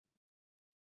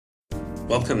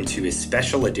Welcome to a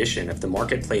special edition of the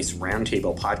Marketplace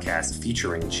Roundtable podcast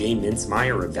featuring J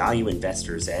Mintzmyer of Value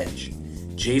Investors Edge.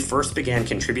 Jay first began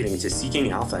contributing to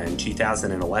Seeking Alpha in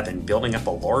 2011, building up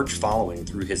a large following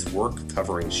through his work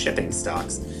covering shipping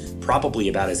stocks, probably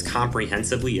about as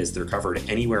comprehensively as they're covered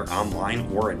anywhere online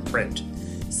or in print.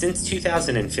 Since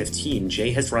 2015,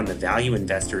 Jay has run the Value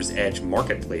Investors Edge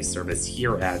marketplace service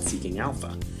here at Seeking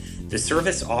Alpha. The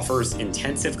service offers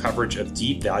intensive coverage of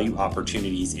deep value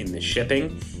opportunities in the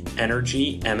shipping,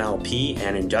 energy, MLP,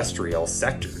 and industrial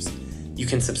sectors. You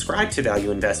can subscribe to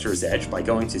Value Investors Edge by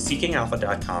going to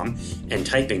seekingalpha.com and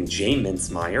typing J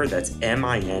Mintzmyer, that's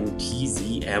Mintzmyer,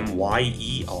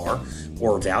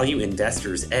 or Value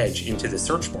Investors Edge into the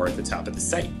search bar at the top of the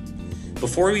site.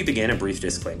 Before we begin, a brief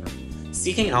disclaimer.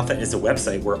 Seeking Alpha is a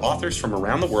website where authors from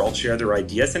around the world share their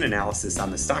ideas and analysis on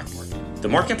the stock market. The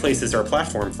marketplace is our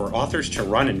platform for authors to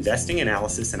run investing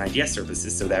analysis and idea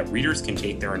services so that readers can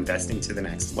take their investing to the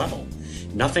next level.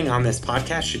 Nothing on this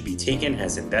podcast should be taken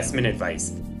as investment advice.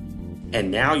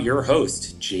 And now your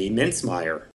host, J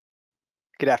Mintzmyer.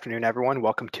 Good afternoon, everyone.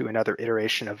 Welcome to another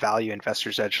iteration of Value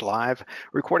Investors Edge Live,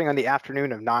 recording on the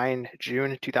afternoon of 9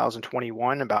 June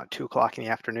 2021, about 2 o'clock in the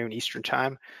afternoon Eastern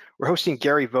Time. We're hosting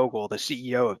Gary Vogel, the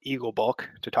CEO of EGLE Bulk,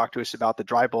 to talk to us about the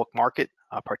dry bulk market,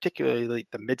 particularly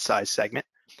the midsize segment.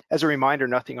 As a reminder,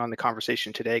 nothing on the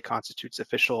conversation today constitutes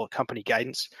official company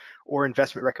guidance or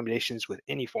investment recommendations with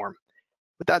any form.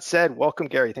 With that said, welcome,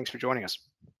 Gary. Thanks for joining us.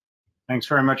 Thanks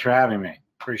very much for having me.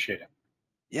 Appreciate it.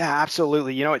 Yeah,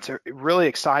 absolutely. It's a really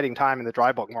exciting time in the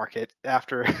dry bulk market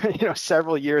after,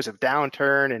 several years of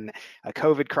downturn and a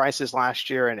COVID crisis last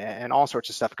year and all sorts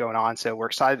of stuff going on. So we're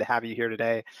excited to have you here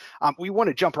today. We want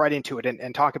to jump right into it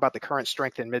and talk about the current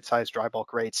strength in mid-sized dry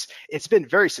bulk rates. It's been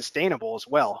very sustainable as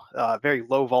well, very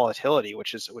low volatility,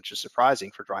 which is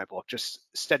surprising for dry bulk, just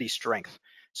steady strength.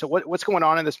 So what's going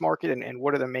on in this market and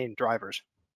what are the main drivers?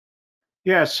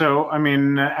 Yeah, so I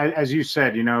mean, as you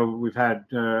said, we've had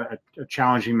a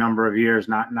challenging number of years,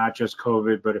 not just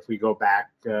COVID, but if we go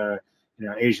back,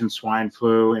 Asian swine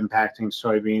flu impacting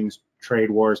soybeans,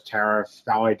 trade wars, tariff,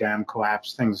 Valley Dam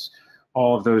collapse, things,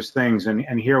 all of those things,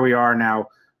 and here we are now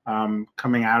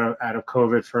coming out of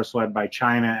COVID, first led by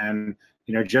China, and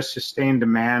just sustained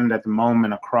demand at the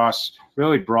moment across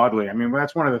really broadly. I mean,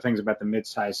 that's one of the things about the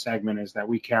mid-size segment is that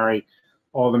we carry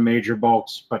all the major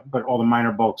bulks, but all the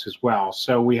minor bulks as well.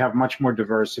 So we have much more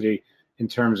diversity in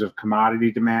terms of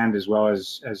commodity demand as well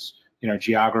as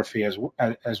geography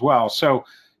as well. So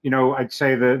I'd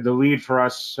say the lead for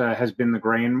us has been the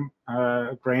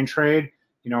grain trade.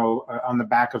 On the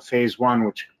back of phase one,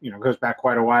 which goes back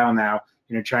quite a while now.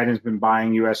 China's been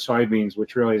buying U.S. soybeans,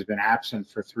 which really has been absent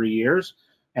for 3 years,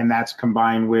 and that's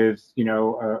combined with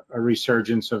a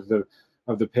resurgence of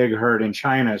the pig herd in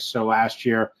China. So last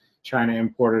year, China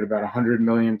imported about 100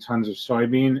 million tons of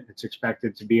soybean. It's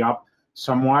expected to be up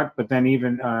somewhat, but then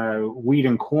even wheat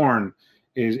and corn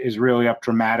is really up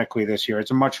dramatically this year.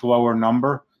 It's a much lower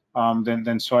number than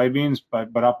soybeans,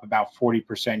 but up about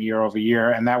 40% year over year,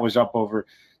 and that was up over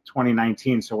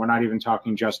 2019. So we're not even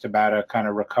talking just about a kind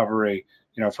of recovery,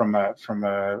 from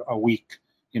a weak,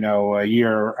 a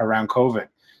year around COVID.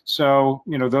 So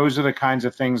those are the kinds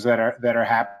of things that are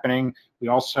happening. We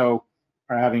also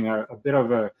are having a bit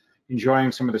of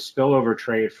enjoying some of the spillover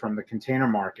trade from the container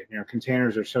market.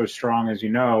 Containers are so strong, as you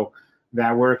know,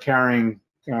 that we're carrying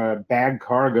bag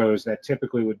cargoes that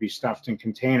typically would be stuffed in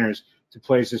containers to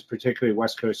places, particularly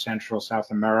West Coast, Central,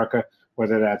 South America,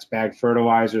 whether that's bag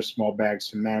fertilizer, small bag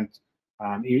cement,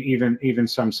 even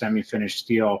some semi-finished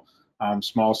steel,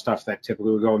 small stuff that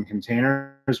typically would go in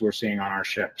containers, we're seeing on our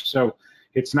ships. So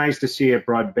it's nice to see it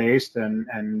broad-based, and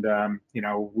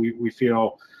we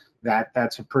feel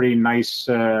that's a pretty nice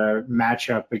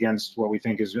matchup against what we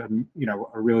think is a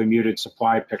really muted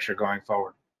supply picture going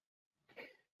forward.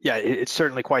 Yeah, it's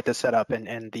certainly quite the setup,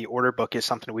 and the order book is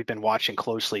something we've been watching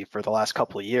closely for the last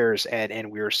couple of years,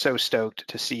 and we were so stoked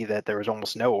to see that there was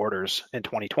almost no orders in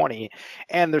 2020,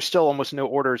 and there's still almost no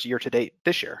orders year to date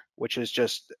this year, which is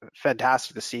just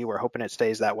fantastic to see. We're hoping it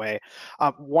stays that way.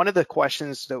 One of the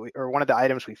questions one of the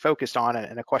items we focused on,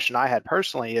 and a question I had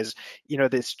personally is,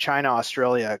 this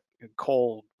China-Australia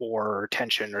Cold War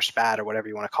tension or spat or whatever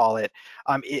you want to call it,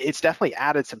 it's definitely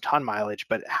added some ton mileage,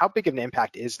 but how big of an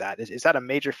impact is that? Is that a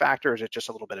major factor, or is it just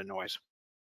a little bit of noise?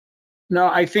 No,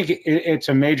 I think it's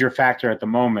a major factor at the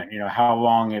moment. How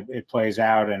long it plays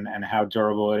out and how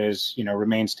durable it is,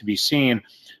 remains to be seen.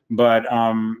 But,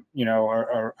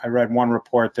 I read one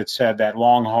report that said that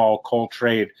long haul coal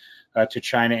trade to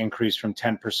China increased from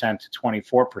 10% to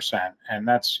 24%. And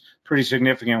that's pretty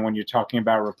significant when you're talking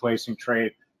about replacing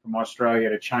trade from Australia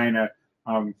to China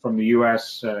from the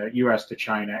U.S. to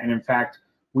China. And in fact,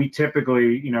 we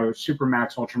typically,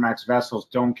 Supermax, Ultramax vessels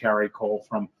don't carry coal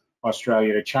from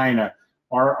Australia to China.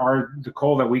 The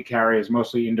coal that we carry is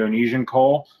mostly Indonesian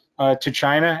coal to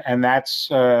China, and that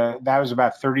was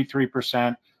about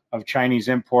 33% of Chinese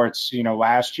imports,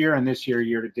 last year, and this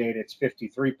year to date, it's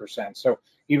 53%. So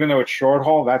even though it's short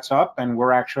haul, that's up, and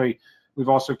we've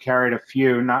also carried a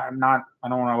few, I don't want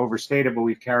to overstate it, but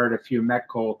we've carried a few met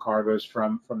coal cargoes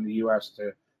from the U.S.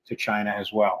 to China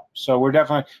as well. So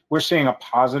we're seeing a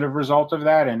positive result of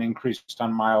that, and increased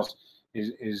ton miles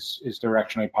is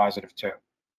directionally positive too.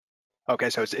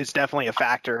 Okay, so it's definitely a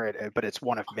factor, but it's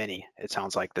one of many. It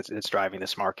sounds like it's driving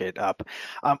this market up.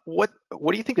 What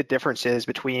do you think the difference is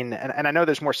between? And I know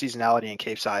there's more seasonality in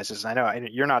Capesizes. I know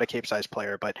you're not a Capesize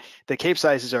player, but the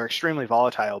Capesizes are extremely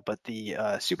volatile. But the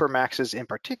Supermaxes in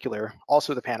particular,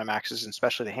 also the Panamaxes, and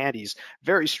especially the Handies,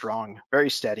 very strong, very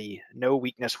steady, no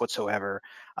weakness whatsoever.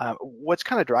 What's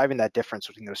kind of driving that difference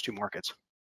between those two markets?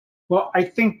 Well, I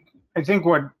think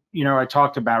what I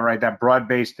talked about, right, that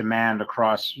broad-based demand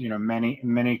across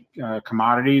many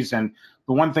commodities, and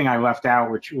the one thing I left out,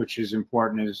 which is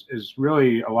important, is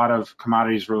really a lot of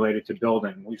commodities related to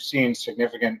building. We've seen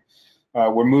significant.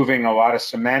 We're moving a lot of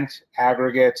cement,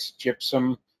 aggregates,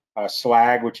 gypsum,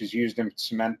 slag, which is used in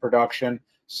cement production.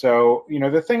 So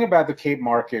the thing about the Cape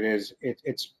market is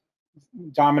it's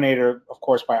dominated, of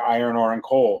course, by iron ore and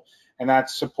coal, and that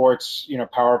supports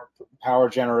power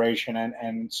generation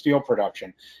and steel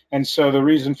production. And so the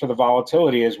reason for the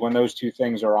volatility is when those two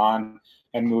things are on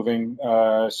and moving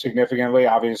significantly,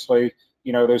 obviously,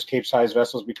 those Capesize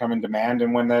vessels become in demand,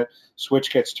 and when the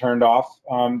switch gets turned off,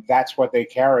 that's what they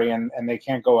carry, and they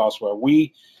can't go elsewhere.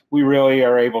 We really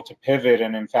are able to pivot,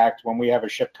 and in fact, when we have a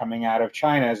ship coming out of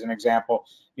China, as an example,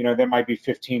 there might be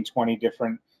 15, 20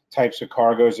 different types of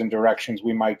cargoes and directions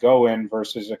we might go in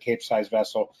versus a Capesize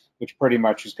vessel, which pretty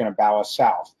much is going to ballast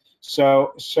south.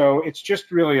 So it's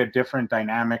just really a different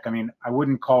dynamic. I mean, I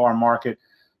wouldn't call our market,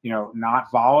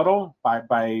 not volatile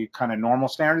by kind of normal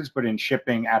standards, but in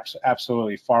shipping,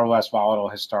 absolutely far less volatile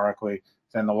historically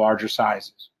than the larger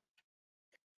sizes.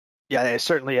 Yeah, there's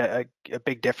certainly a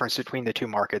big difference between the two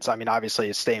markets. I mean, obviously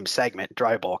it's same segment,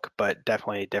 dry bulk, but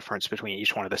definitely a difference between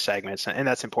each one of the segments. And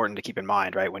that's important to keep in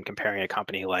mind, right? When comparing a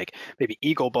company like maybe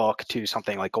EGLE Bulk to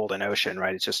something like Golden Ocean,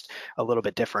 right? It's just a little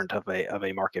bit different of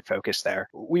a market focus there.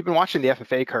 We've been watching the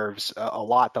FFA curves a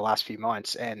lot the last few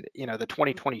months, and the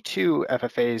 2022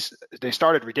 FFAs, they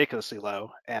started ridiculously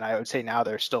low, and I would say now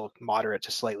they're still moderate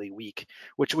to slightly weak,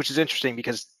 which is interesting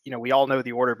because we all know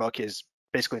the order book is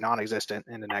basically non-existent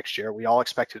in the next year. We all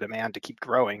expect the demand to keep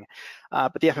growing,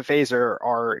 but the FFAs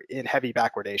are in heavy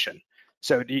backwardation.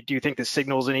 So do you think this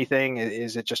signals anything?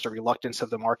 Is it just a reluctance of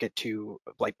the market to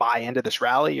buy into this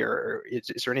rally, or is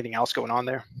there anything else going on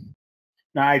there?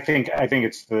 No, I think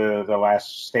it's the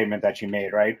last statement that you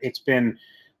made, right? It's been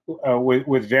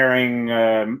with varying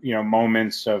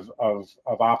moments of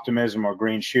optimism or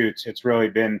green shoots. It's really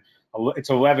been it's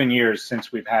 11 years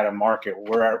since we've had a market.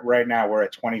 Right now we're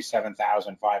at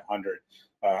 27,500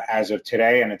 as of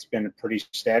today, and it's been pretty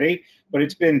steady. But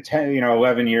it's been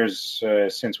 11 years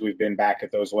since we've been back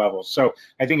at those levels. So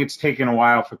I think it's taken a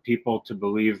while for people to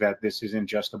believe that this isn't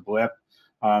just a blip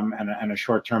and a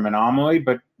short-term anomaly.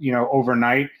 But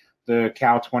overnight, the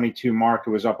Cal 22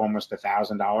 market was up almost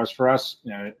 $1,000 for us.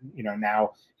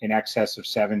 Now in excess of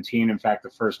 17. In fact, the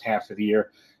first half of the year,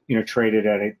 traded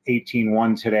at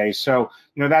 18.1 today. So,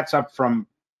 that's up from,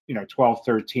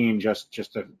 12.13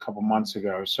 just a couple months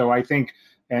ago. So I think,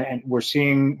 and we're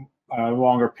seeing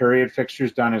longer period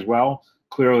fixtures done as well,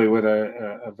 clearly with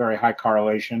a very high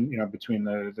correlation, between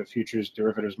the futures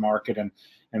derivatives market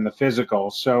and the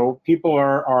physical. So people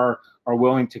are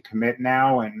willing to commit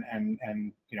now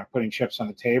and putting chips on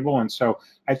the table. And so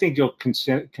I think you'll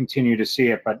continue to see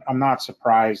it, but I'm not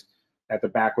surprised at the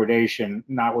backwardation,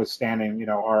 notwithstanding,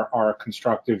 our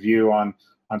constructive view on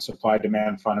supply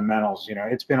demand fundamentals.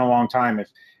 It's been a long time. If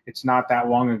it's not that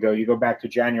long ago, you go back to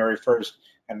January 1st,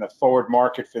 and the forward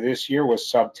market for this year was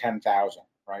sub 10,000,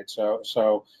 right? So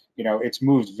it's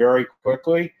moved very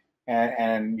quickly,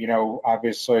 and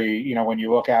obviously, when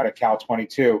you look out at Cal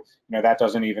 22, that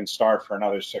doesn't even start for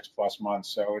another 6+ months.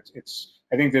 So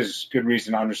I think there's good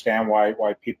reason to understand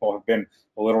why people have been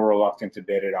a little reluctant to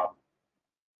bid it up.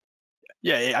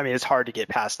 Yeah, I mean, it's hard to get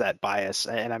past that bias.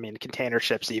 And I mean, container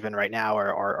ships even right now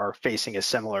are facing a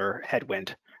similar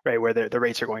headwind, right? Where the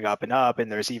rates are going up,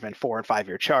 and there's even 4- and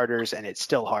 5-year charters, and it's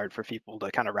still hard for people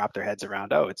to kind of wrap their heads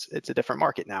around, oh, it's a different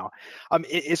market now.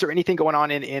 Is there anything going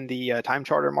on in the time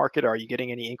charter market? Are you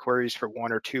getting any inquiries for 1-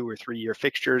 or 2- or 3-year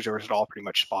fixtures, or is it all pretty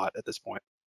much spot at this point?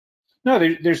 No,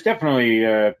 there's definitely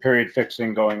period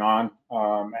fixing going on,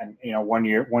 and one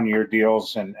year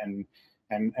deals and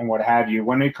what have you.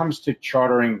 When it comes to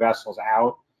chartering vessels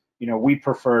out, we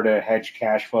prefer to hedge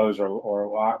cash flows or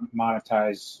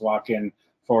lock in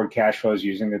forward cash flows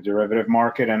using the derivative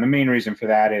market. And the main reason for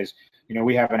that is,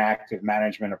 we have an active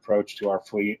management approach to our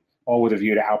fleet, all with a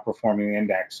view to outperforming the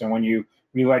index. So when you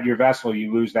relet your vessel,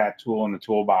 you lose that tool in the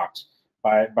toolbox.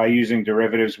 By using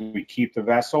derivatives, we keep the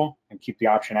vessel and keep the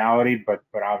optionality, but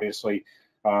obviously,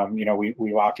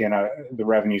 we lock in the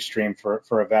revenue stream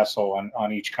for a vessel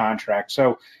on each contract.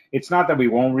 So it's not that we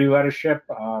won't relet a ship,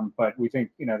 but we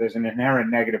think there's an inherent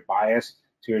negative bias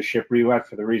to a ship relet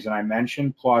for the reason I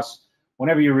mentioned. Plus,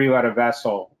 whenever you relet a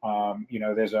vessel,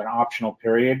 there's an optional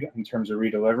period in terms of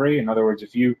redelivery. In other words,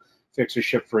 if you fix a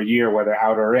ship for a year, whether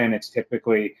out or in, it's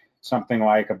typically something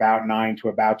like about 9 to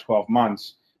about 12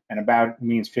 months. And about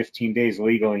means 15 days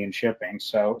legally in shipping.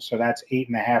 So that's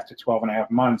 8.5 to 12.5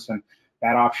 months, and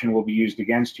that option will be used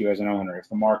against you as an owner. If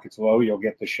the market's low, you'll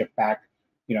get the ship back,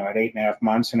 at 8.5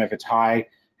 months, and if it's high,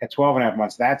 at 12.5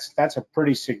 months. That's a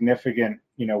pretty significant,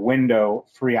 window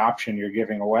free option you're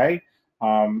giving away.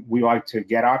 We like to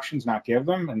get options, not give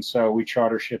them, and so we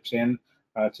charter ships in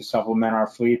to supplement our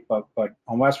fleet. But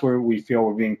unless we feel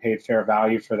we're being paid fair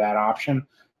value for that option,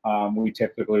 we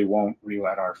typically won't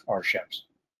relet our ships.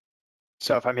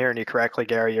 So if I'm hearing you correctly,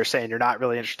 Gary, you're saying you're not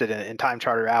really interested in time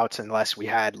charter outs unless we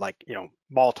had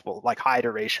multiple, high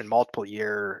duration, multiple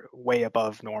year, way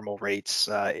above normal rates.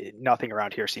 Nothing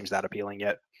around here seems that appealing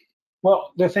yet.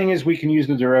 Well, the thing is, we can use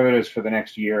the derivatives for the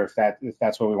next year if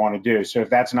that's what we want to do. So if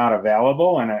that's not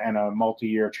available and a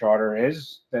multi-year charter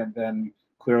is, then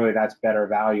clearly that's better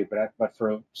value. But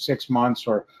for 6 months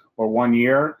or 1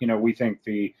 year, we think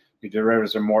the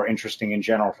derivatives are more interesting in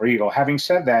general for EGLE. Having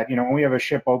said that, when we have a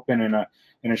ship open in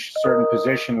a certain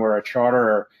position where a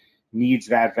charterer needs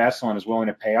that vessel and is willing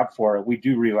to pay up for it, we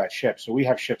do relet ships. So we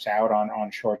have ships out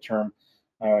on short-term,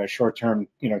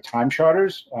 time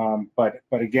charters. But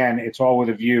again, it's all with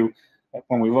a view.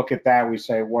 When we look at that, we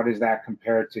say, what is that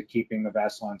compared to keeping the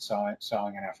vessel and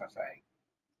selling an FFA?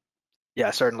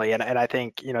 Yeah, certainly. And I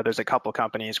think, there's a couple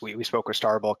companies, we spoke with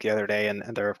Starbulk the other day, and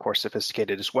they're of course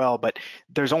sophisticated as well, but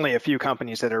there's only a few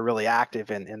companies that are really active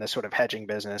in the sort of hedging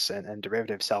business and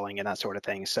derivative selling and that sort of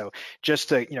thing. So just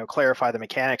to, clarify the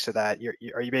mechanics of that,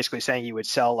 are you basically saying you would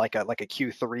sell like a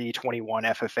Q3 21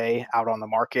 FFA out on the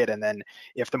market, and then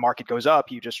if the market goes up,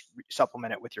 you just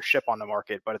supplement it with your ship on the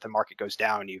market, but if the market goes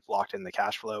down, you've locked in the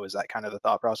cash flow? Is that kind of the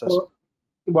thought process?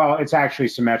 Well, it's actually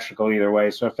symmetrical either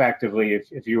way. So effectively,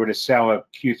 if you were to sell a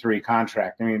Q3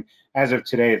 contract, I mean, as of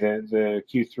today, the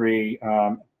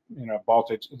Q3,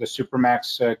 Baltic, the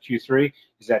Supermax Q3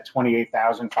 is at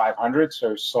 28,500,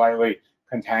 so slightly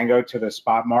contango to the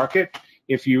spot market.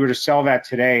 If you were to sell that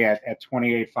today at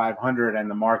 28,500 and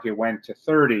the market went to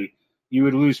 30, you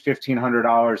would lose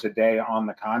 $1,500 a day on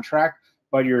the contract,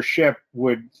 but your ship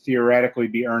would theoretically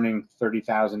be earning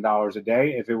 $30,000 a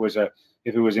day if it was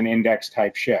an index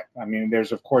type ship. I mean,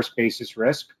 there's of course basis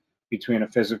risk between a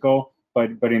physical,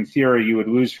 but in theory you would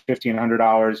lose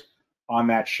 $1,500 on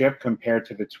that ship compared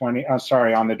to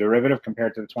on the derivative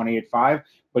compared to the 28.5,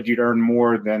 but you'd earn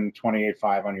more than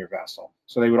 28.5 on your vessel.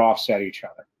 So they would offset each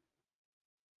other.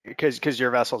 Because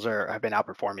your vessels have been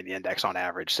outperforming the index on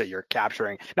average, so you're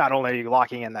capturing, not only are you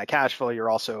locking in that cash flow, you're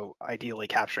also ideally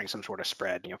capturing some sort of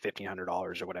spread,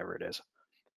 $1,500 or whatever it is.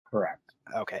 Correct.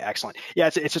 Okay, excellent. Yeah,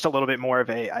 it's just a little bit more of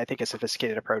I think a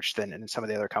sophisticated approach than some of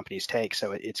the other companies take.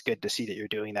 So it's good to see that you're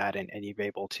doing that and you've been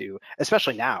able to,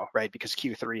 especially now, right? Because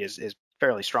Q3 is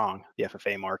fairly strong, the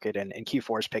FFA market, and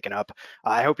Q4 is picking up.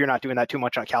 I hope you're not doing that too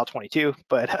much on Cal 22,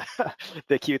 but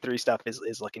the Q3 stuff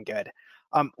is looking good.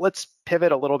 Let's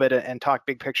pivot a little bit and talk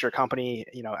big picture company,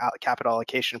 capital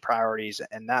allocation priorities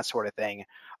and that sort of thing.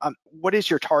 What is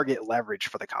your target leverage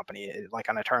for the company, like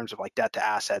on the terms of like debt to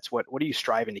assets? What are you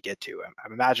striving to get to?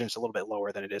 I imagine it's a little bit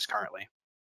lower than it is currently.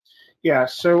 Yeah,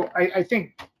 so I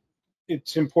think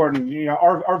it's important.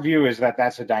 Our view is that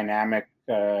that's a dynamic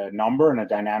number and a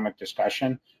dynamic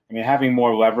discussion. I mean, having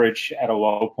more leverage at a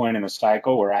low point in the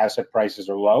cycle where asset prices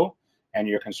are low and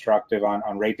you're constructive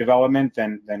on rate development,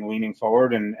 then leaning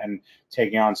forward and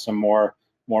taking on some more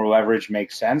leverage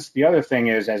makes sense. The other thing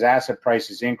is, as asset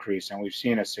prices increase, and we've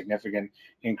seen a significant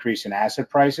increase in asset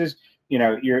prices,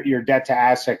 your debt to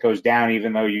asset goes down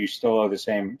even though you still owe the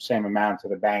same amount to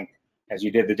the bank as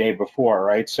you did the day before,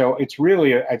 right? So it's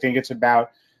really, I think it's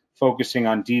about focusing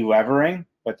on delevering,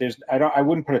 but I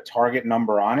wouldn't put a target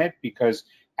number on it, because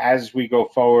as we go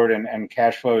forward and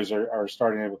cash flows are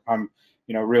starting to become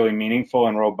really meaningful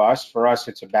and robust, for us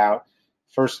it's about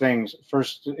first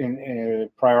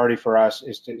priority for us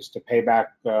is to pay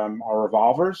back our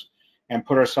revolvers and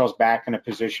put ourselves back in a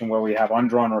position where we have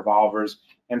undrawn revolvers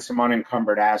and some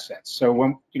unencumbered assets. So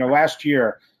when, last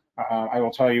year, I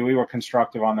will tell you, we were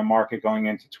constructive on the market going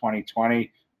into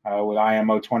 2020 with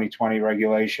IMO 2020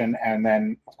 regulation, and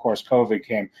then of course COVID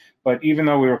came. But even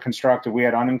though we were constructive, we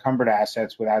had unencumbered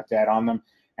assets without debt on them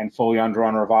and fully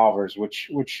undrawn revolvers,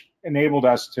 which enabled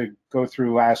us to go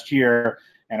through last year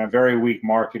and a very weak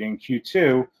market in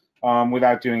Q2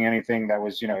 without doing anything that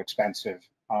was expensive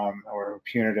or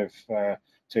punitive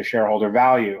to shareholder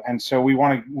value. And so we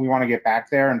want to get back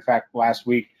there. In fact, last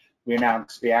week we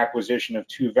announced the acquisition of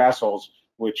 2 vessels,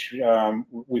 which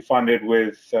we funded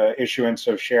with issuance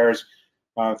of shares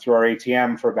through our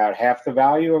ATM for about half the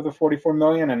value of the $44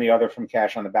 million, and the other from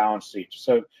cash on the balance sheet.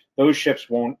 So those ships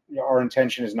won't. Our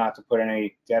intention is not to put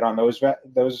any debt on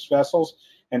those vessels.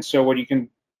 And so what you can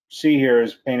see here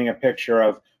is painting a picture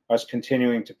of us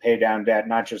continuing to pay down debt,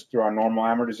 not just through our normal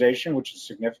amortization, which is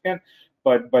significant,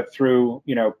 but through,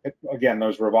 again,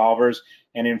 those revolvers.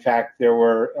 And in fact, there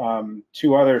were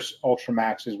 2 other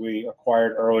Ultramaxes we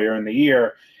acquired earlier in the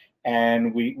year,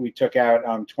 and we took out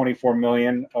 $24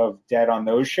 million of debt on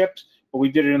those ships, but we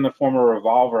did it in the form of a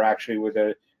revolver, actually, with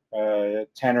a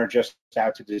tenor just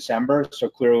out to December. So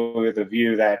clearly with a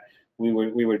view that we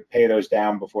would pay those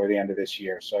down before the end of this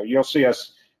year. So you'll see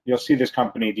this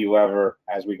company delever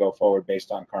as we go forward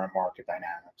based on current market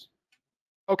dynamics.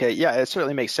 Okay, yeah, it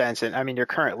certainly makes sense. And I mean, your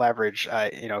current leverage,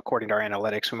 according to our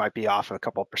analytics, we might be off a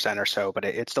couple % or so, but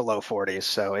it's the low 40s.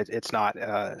 So it's not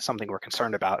something we're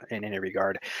concerned about in any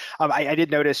regard. I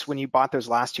did notice when you bought those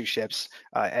last 2 ships,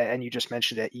 and you just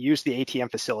mentioned it, you used the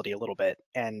ATM facility a little bit.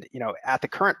 And, at the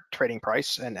current trading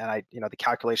price, and I, the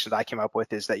calculation that I came up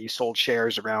with is that you sold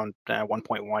shares around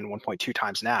 1.1, 1.2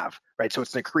 times NAV, right? So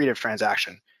it's an accretive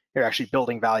transaction. You're actually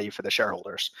building value for the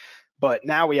shareholders. But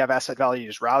now we have asset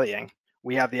values rallying.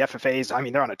 We have the FFAs. I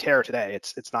mean, they're on a tear today.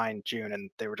 It's 9 June,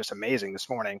 and they were just amazing this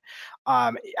morning.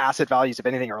 Asset values, if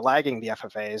anything, are lagging the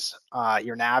FFAs.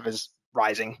 Your NAV is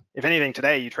rising. If anything,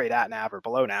 today you trade at NAV or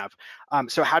below NAV.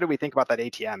 So how do we think about that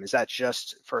ATM? Is that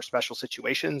just for special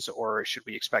situations, or should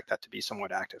we expect that to be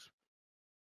somewhat active?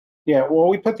 Yeah, well,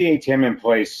 we put the ATM in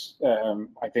place.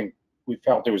 I think we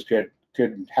felt it was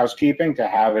good housekeeping to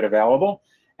have it available.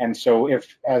 And so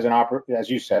if, as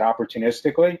you said,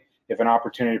 opportunistically, if an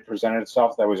opportunity presented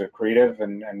itself that was accretive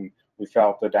and we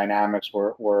felt the dynamics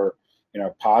were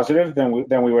positive, then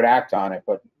we would act on it.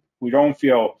 But we don't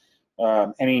feel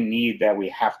any need that we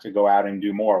have to go out and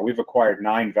do more. We've acquired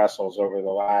 9 vessels over the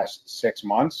last 6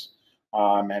 months,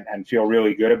 and feel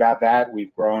really good about that.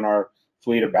 We've grown our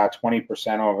fleet about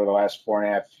 20% over the last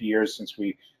 4.5 years since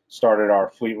we started our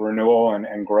fleet renewal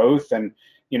and growth. And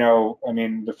I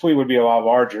mean, the fleet would be a lot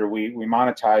larger. We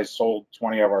sold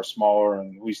 20 of our smaller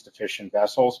and least efficient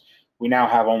vessels. We now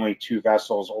have only 2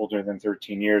 vessels older than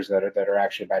 13 years that are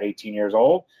actually about 18 years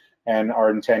old. And our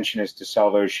intention is to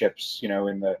sell those ships,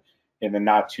 in the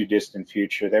not too distant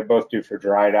future. They're both due for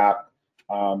dry dock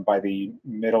by the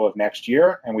middle of next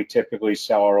year, and we typically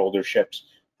sell our older ships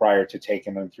prior to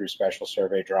taking them through special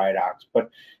survey dry docks.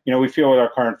 But we feel with our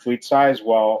current fleet size,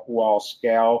 while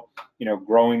scale,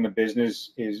 growing the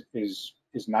business is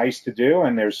nice to do,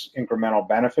 and there's incremental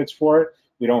benefits for it.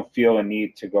 We don't feel a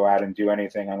need to go out and do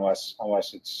anything unless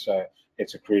it's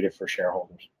accretive for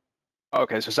shareholders.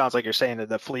 Okay, so it sounds like you're saying that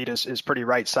the fleet is pretty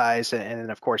right size, and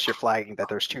then of course you're flagging that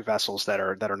there's 2 vessels that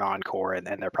are non-core, and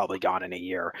they're probably gone in a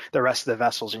year. The rest of the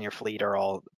vessels in your fleet are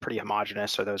all pretty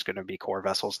homogenous. Are those going to be core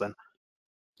vessels then?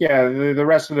 Yeah, the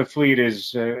rest of the fleet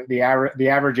is the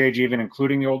average age, even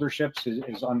including the older ships,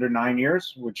 is under 9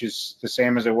 years, which is the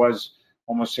same as it was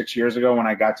almost 6 years ago when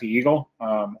I got to EGLE,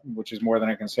 which is more than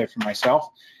I can say for myself.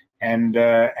 And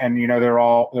they're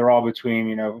all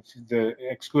between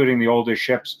excluding the older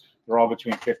ships, they're all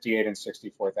between 58 and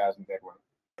 64,000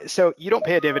 deadweight. So you don't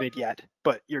pay a dividend yet,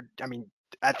 but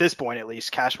at this point at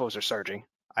least, cash flows are surging.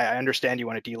 I understand you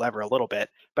want to delever a little bit,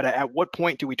 but at what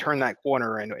point do we turn that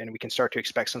corner and we can start to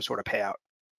expect some sort of payout?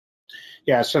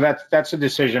 Yeah, so that's a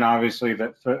decision, obviously,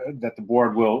 that the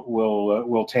board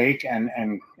will take,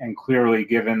 and clearly,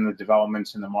 given the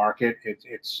developments in the market,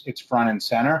 it's front and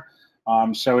center.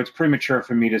 So it's premature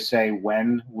for me to say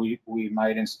when we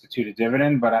might institute a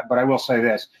dividend, but I will say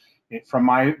this: from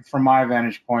my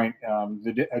vantage point,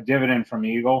 a dividend from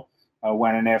EGLE,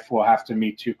 when and if, will have to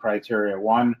meet 2 criteria.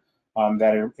 One,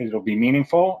 that it'll be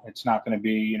meaningful. It's not going to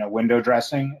be window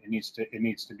dressing. It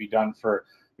needs to be done for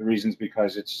the reasons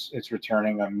because it's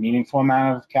returning a meaningful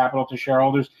amount of capital to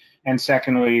shareholders. And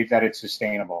secondly, that it's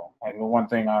sustainable. The one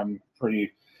thing I'm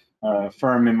pretty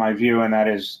firm in my view, and that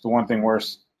is the one thing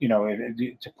worse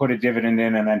to put a dividend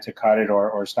in and then to cut it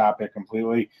or stop it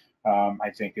completely,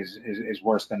 I think is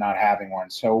worse than not having one.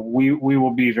 So we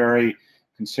will be very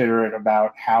considerate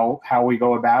about how we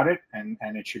go about it, and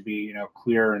it should be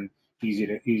clear and easy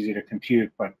to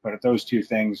compute. But those two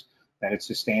things, that it's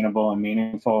sustainable and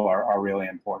meaningful, are really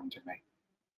important to me.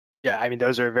 Yeah, I mean,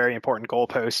 those are very important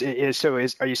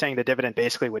goalposts. Are you saying the dividend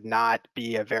basically would not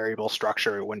be a variable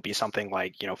structure? It wouldn't be something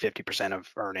like 50% of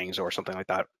earnings or something like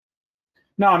that?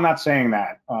 No, I'm not saying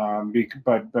that.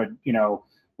 But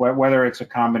whether it's a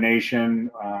combination,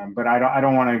 but I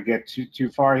don't want to get too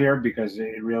far here, because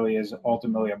it really is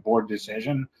ultimately a board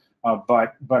decision.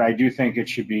 But I do think it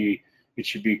should be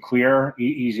clear,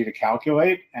 easy to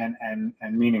calculate, and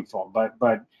meaningful.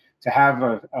 But to have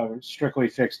a strictly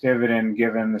fixed dividend,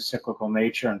 given the cyclical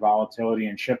nature and volatility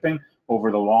in shipping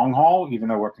over the long haul, even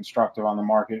though we're constructive on the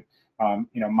market,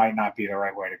 might not be the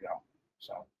right way to go.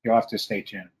 So you'll have to stay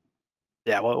tuned.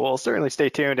 Yeah, well, we'll certainly stay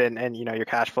tuned, and your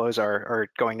cash flows are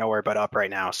going nowhere but up right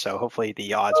now. So hopefully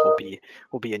the odds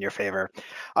will be in your favor.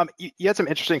 You had some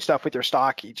interesting stuff with your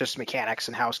stock, just mechanics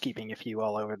and housekeeping, if you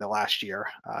will, over the last year.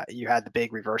 You had the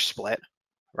big reverse split,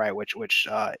 right? Which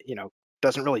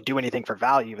doesn't really do anything for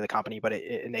value of the company, but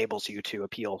it enables you to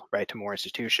appeal, right, to more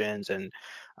institutions and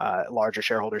larger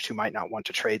shareholders who might not want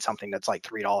to trade something that's like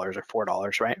 $3 or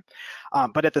 $4, right?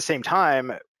 But at the same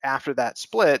time, after that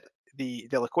split, the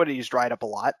liquidity is dried up a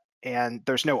lot, and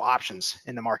there's no options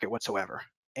in the market whatsoever.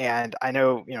 And I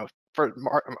know, for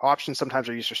options sometimes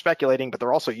are used for speculating, but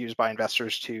they're also used by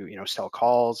investors to, sell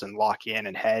calls and lock in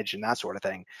and hedge and that sort of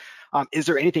thing. Is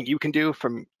there anything you can do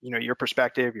from, your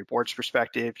perspective, your board's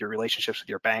perspective, your relationships with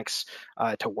your banks,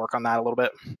 to work on that a little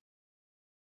bit?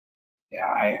 Yeah,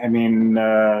 I mean,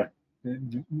 the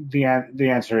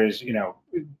answer is,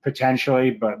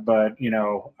 potentially, but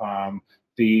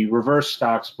the reverse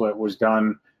stock split was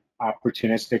done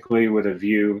opportunistically with a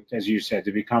view, as you said,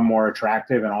 to become more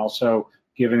attractive, and also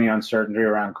given the uncertainty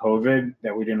around COVID,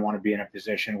 that we didn't want to be in a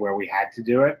position where we had to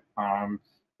do it.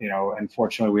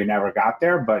 Unfortunately, we never got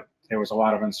there, but there was a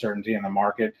lot of uncertainty in the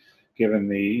market, given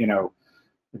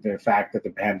the fact that the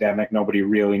pandemic, nobody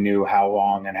really knew how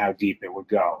long and how deep it would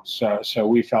go. So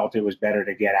we felt it was better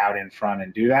to get out in front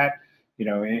and do that.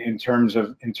 In terms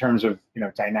of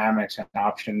dynamics and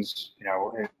options,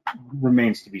 it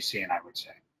remains to be seen, I would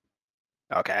say.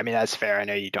 Okay, I mean, that's fair. I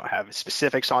know you don't have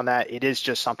specifics on that. It is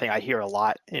just something I hear a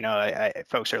lot.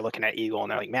 Folks are looking at EGLE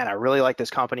and they're like, man, I really like this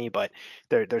company, but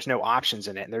there's no options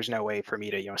in it. And there's no way for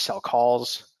me to, sell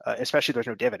calls, especially there's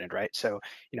no dividend, right? So,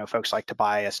 folks like to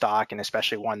buy a stock, and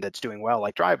especially one that's doing well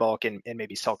like dry bulk, and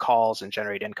maybe sell calls and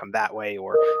generate income that way,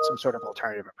 or some sort of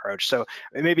alternative approach. So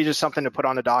it may be just something to put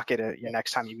on the docket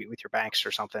next time you meet with your banks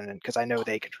or something, and because I know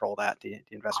they control that, the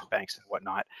investment banks and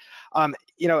whatnot.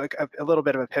 A little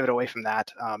bit of a pivot away from that.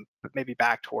 But maybe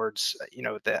back towards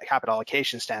the capital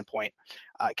allocation standpoint,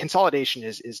 consolidation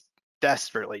is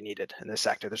desperately needed in this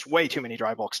sector. There's way too many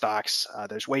dry bulk stocks.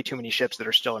 There's way too many ships that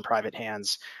are still in private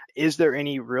hands. Is there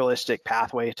any realistic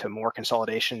pathway to more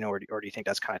consolidation, or do you think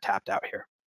that's kind of tapped out here?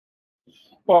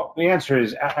 Well, the answer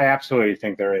is I absolutely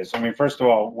think there is. I mean, first of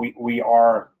all, we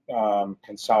are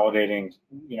consolidating,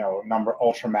 a number of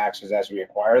Ultramaxes as we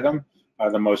acquire them.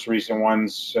 The most recent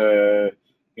ones,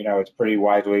 it's pretty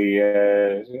widely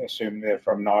assumed they're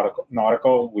from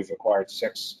Nautical. We've acquired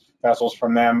 6 vessels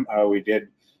from them. We did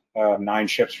 9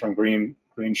 ships from Green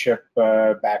Ship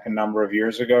back a number of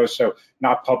years ago. So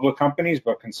not public companies,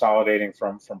 but consolidating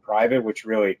from private, which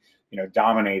really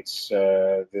dominates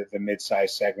the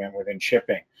mid-size segment within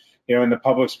shipping. In the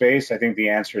public space, I think the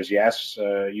answer is yes.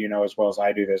 As well as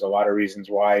I do, there's a lot of reasons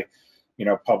why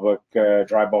public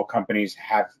dry bulk companies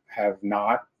have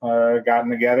not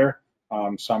gotten together.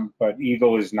 But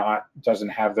EGLE doesn't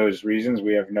have those reasons.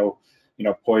 We have no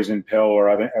poison pill or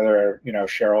other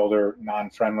shareholder,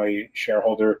 non-friendly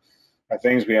shareholder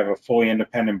things. We have a fully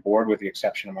independent board, with the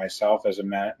exception of myself as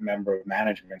a member of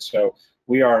management. So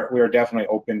we are definitely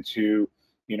open to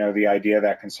the idea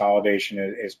that consolidation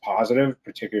is positive,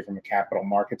 particularly from a capital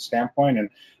market standpoint. And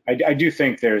I do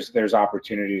think there's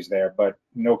opportunities there, but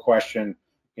no question,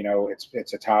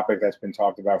 it's a topic that's been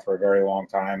talked about for a very long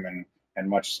time, and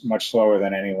much slower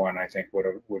than anyone, I think, would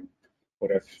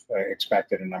have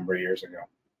expected a number of years ago.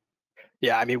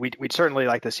 Yeah, I mean, we'd certainly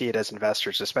like to see it as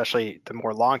investors, especially the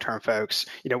more long-term folks.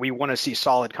 We want to see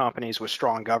solid companies with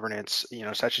strong governance,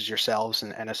 such as yourselves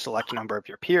and a select number of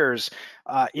your peers,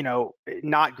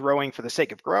 not growing for the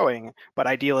sake of growing, but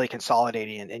ideally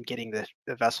consolidating and getting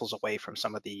the vessels away from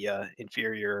some of the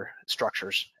inferior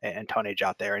structures and tonnage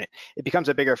out there. And it becomes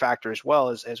a bigger factor as well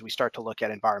as we start to look at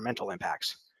environmental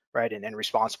impacts. right, and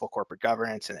responsible corporate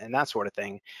governance and that sort of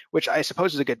thing, which I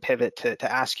suppose is a good pivot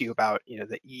to ask you about,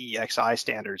 the EEXI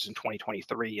standards in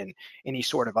 2023 and any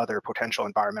sort of other potential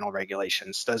environmental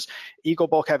regulations. Does Eagle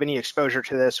Bulk have any exposure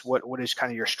to this? What is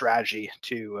kind of your strategy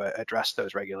to address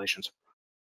those regulations?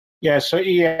 Yeah, so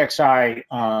EEXI,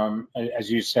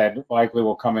 as you said, likely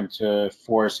will come into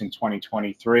force in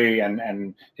 2023,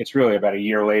 and it's really about a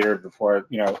year later before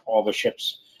all the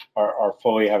ships are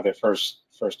fully have their first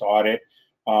audit.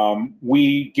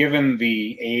 Given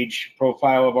the age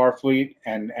profile of our fleet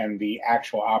and the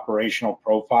actual operational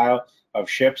profile of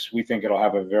ships, we think it'll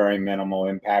have a very minimal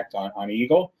impact on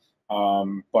Eagle.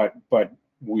 But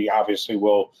we obviously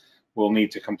will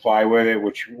need to comply with it,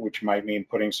 which might mean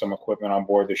putting some equipment on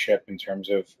board the ship in terms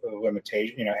of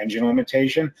limitation, engine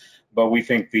limitation. But we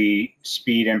think the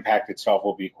speed impact itself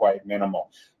will be quite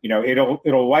minimal.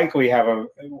 It'll likely have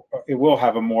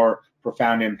a more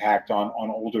profound impact on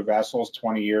older vessels,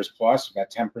 20 years plus. About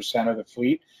 10% of the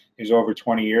fleet is over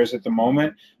 20 years at the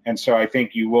moment, and so I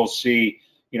think you will see,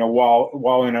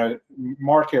 while in a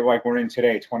market like we're in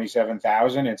today,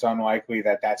 27,000, it's unlikely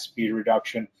that speed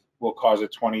reduction will cause a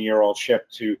 20-year-old ship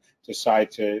to decide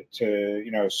to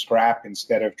scrap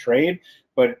instead of trade.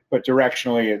 But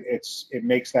directionally, it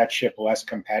makes that ship less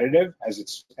competitive as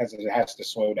it has to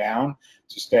slow down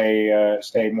to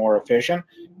stay more efficient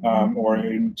or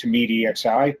to meet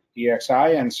EEXI,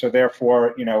 and so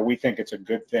therefore we think it's a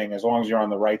good thing as long as you're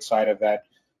on the right side of that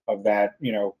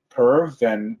curve.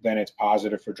 Then it's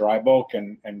positive for dry bulk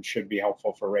and should be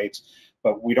helpful for rates.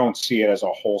 But we don't see it as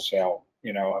a wholesale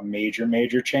a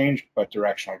major change, but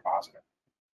directionally positive.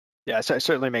 Yeah, so it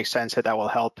certainly makes sense that will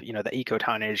help, the eco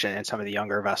tonnage and some of the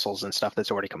younger vessels and stuff that's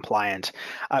already compliant.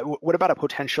 What about a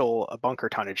potential bunker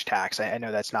tonnage tax? I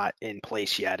know that's not in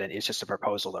place yet, and it's just a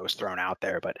proposal that was thrown out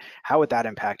there. But how would that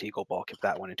impact Eagle Bulk if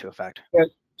that went into effect? Yeah,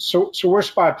 so we're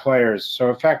spot players. So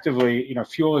effectively,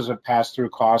 fuel is a pass-through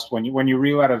cost. When you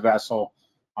relet a vessel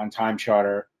on time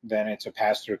charter, then it's a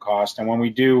pass-through cost. And when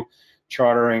we do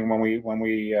chartering, when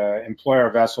we employ our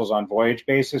vessels on voyage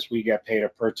basis, we get paid a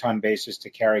per ton basis to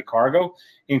carry cargo,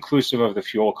 inclusive of the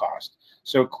fuel cost.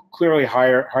 So clearly,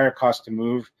 higher cost to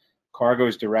move cargo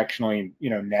is directionally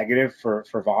negative for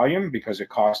volume because it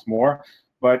costs more.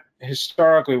 But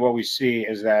historically, what we see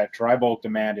is that dry bulk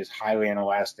demand is highly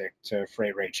inelastic to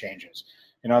freight rate changes.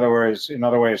 In other words,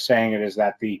 another way of saying it is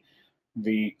that the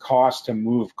cost to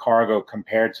move cargo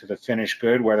compared to the finished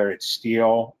good, whether it's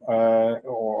steel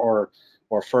or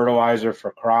fertilizer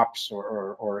for crops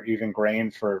or even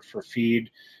grain for feed,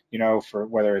 for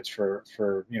whether it's for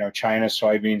China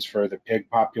soybeans for the pig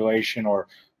population or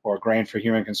grain for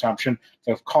human consumption,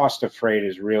 the cost of freight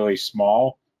is really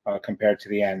small compared to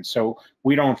the end. So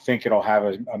we don't think it'll have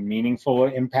a meaningful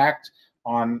impact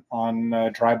on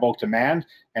dry bulk demand,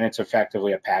 and it's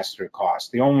effectively a pass-through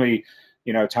cost. The only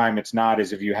time it's not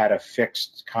is if you had a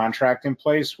fixed contract in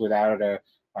place without an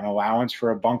allowance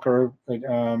for a bunker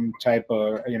type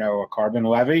of a carbon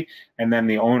levy, and then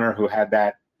the owner who had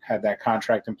that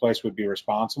contract in place would be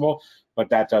responsible. But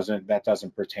that doesn't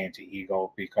pertain to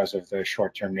Eagle because of the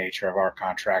short-term nature of our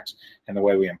contracts and the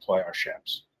way we employ our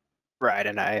ships. Right,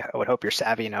 and I would hope you're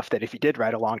savvy enough that if you did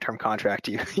write a long-term contract,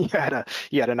 you had a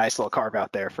nice little carve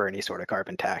out there for any sort of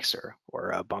carbon tax or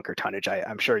bunker tonnage.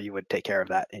 I'm sure you would take care of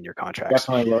that in your contracts.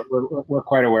 Definitely, we're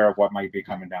quite aware of what might be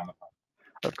coming down the pipe.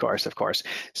 Of course.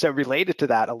 So related to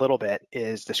that a little bit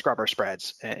is the scrubber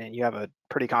spreads, and you have a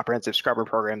pretty comprehensive scrubber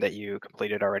program that you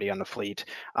completed already on the fleet.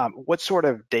 What sort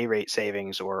of day rate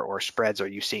savings or spreads are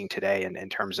you seeing today in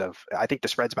terms of, I think the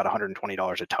spread's about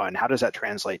 $120 a ton. How does that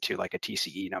translate to like a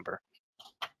TCE number?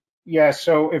 Yeah,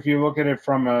 so if you look at it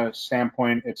from a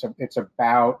standpoint, it's about it's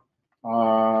about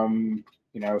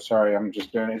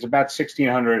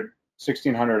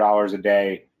 $1,600 a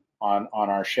day on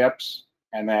our ships.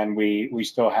 And then we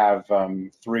still have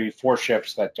 4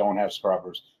 ships that don't have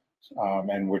scrubbers,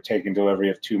 and we're taking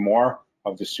delivery of 2 more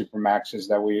of the Supermaxes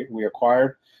that we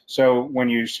acquired. So when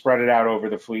you spread it out over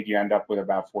the fleet, you end up with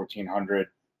about $1,400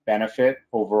 benefit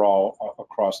overall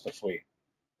across the fleet.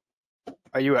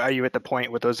 Are you at the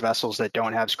point with those vessels that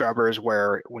don't have scrubbers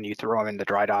where when you throw them in the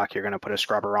dry dock, you're going to put a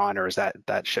scrubber on, or is that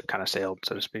ship kind of sailed,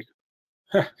 so to speak?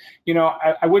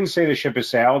 I wouldn't say the ship has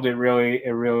sailed. It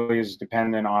really is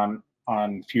dependent on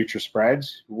future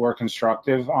spreads. We're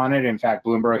constructive on it. In fact,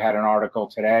 Bloomberg had an article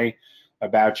today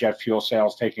about jet fuel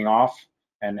sales taking off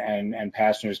and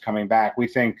passengers coming back. We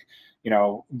think,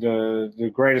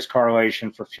 the greatest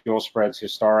correlation for fuel spreads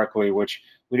historically, which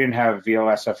we didn't have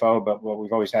VLSFO, but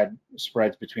we've always had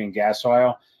spreads between gas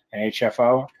oil and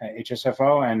HSFO,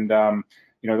 and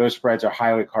those spreads are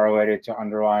highly correlated to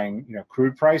underlying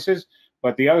crude prices.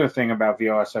 But the other thing about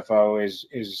VLSFO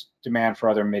is demand for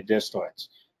other mid distillates.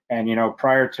 And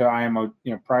prior to IMO,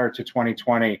 prior to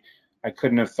 2020, I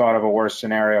couldn't have thought of a worse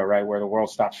scenario, right, where the world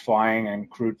stops flying and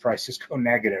crude prices go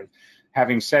negative.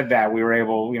 Having said that, we were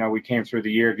able, we came through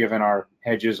the year, given our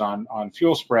hedges on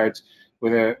fuel spreads,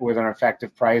 with an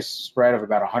effective price spread of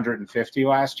about 150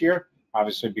 last year.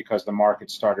 Obviously, because the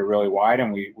market started really wide,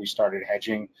 and we started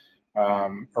hedging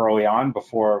early on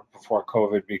before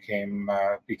COVID became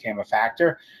a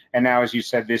factor. And now, as you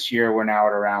said, this year we're now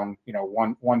at around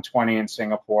 120 in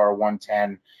Singapore,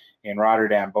 110 in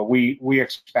Rotterdam. But we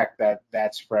expect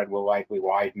that spread will likely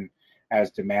widen as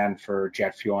demand for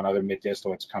jet fuel and other mid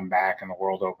distillates come back and the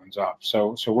world opens up.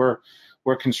 So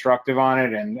we're constructive on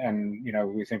it, and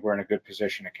we think we're in a good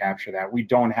position to capture that. We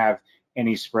don't have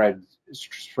any spread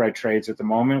trades at the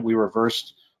moment. We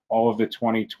reversed all of the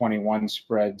 2021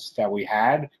 spreads that we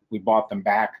had. We bought them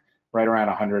back right around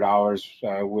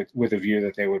 $100 with a view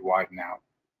that they would widen out.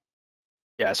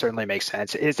 Yeah, it certainly makes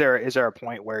sense. Is there a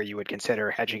point where you would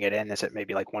consider hedging it in? Is it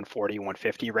maybe like 140,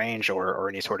 150 range, or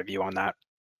any sort of view on that?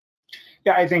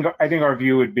 Yeah, I think our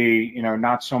view would be,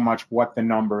 not so much what the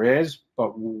number is,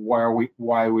 but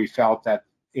why we felt that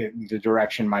the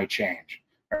direction might change,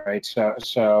 right?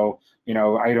 So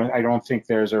I don't think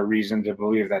there's a reason to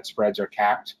believe that spreads are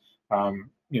capped,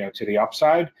 to the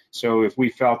upside. So if we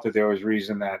felt that there was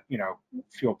reason that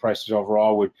fuel prices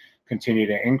overall would continue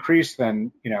to increase,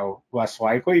 then less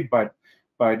likely. But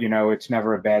it's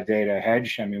never a bad day to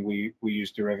hedge. I mean, we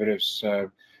use derivatives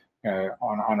on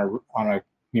a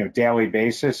daily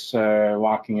basis,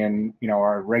 locking in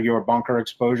our regular bunker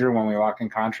exposure when we lock in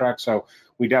contracts. So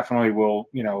we definitely will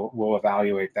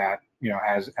evaluate that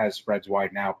as spreads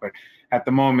widen out. But at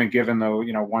the moment, given the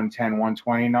 110,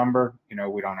 120 number,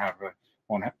 we don't have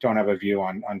a view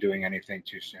on doing anything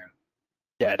too soon.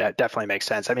 Yeah, that definitely makes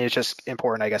sense. I mean, it's just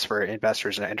important, I guess, for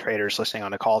investors and traders listening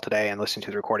on the call today and listening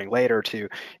to the recording later to,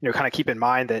 kind of keep in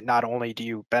mind that not only do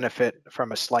you benefit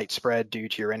from a slight spread due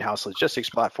to your in-house logistics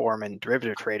platform and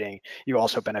derivative trading, you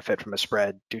also benefit from a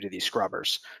spread due to these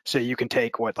scrubbers. So you can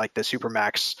take what like the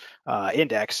Supermax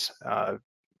index, I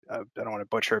don't want to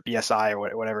butcher BSI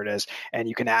or whatever it is, and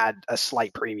you can add a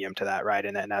slight premium to that, right?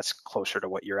 And then that's closer to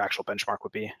what your actual benchmark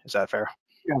would be. Is that fair?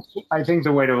 Yes, I think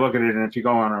the way to look at it, and if you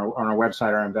go on our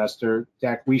website, our investor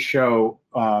deck, we show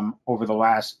over the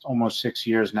last almost 6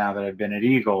 years now that I've been at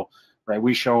EGLE, right?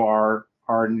 We show our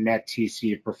net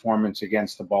TC performance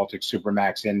against the Baltic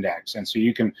Supermax Index, and so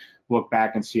you can look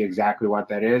back and see exactly what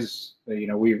that is.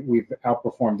 We've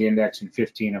outperformed the index in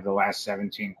 15 of the last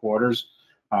 17 quarters,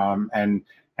 and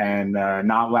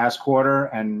not last quarter,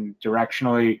 and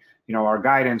directionally. Our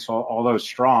guidance, although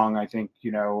strong, I think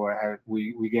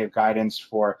we gave guidance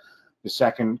for the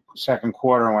second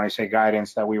quarter. And when I say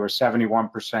guidance, that we were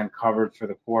 71% covered for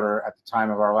the quarter at the time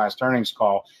of our last earnings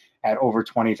call at over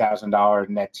 $20,000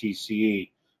 net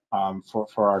TCE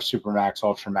for our Supermax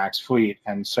Ultramax fleet.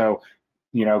 And so,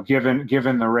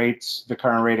 given the rates, the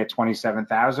current rate at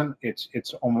 27,000,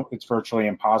 it's virtually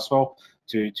impossible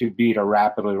to beat a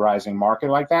rapidly rising market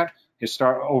like that.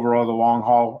 Overall, the long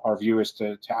haul, our view is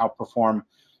to outperform,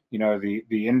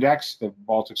 the index, the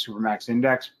Baltic Supermax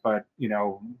Index. But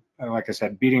like I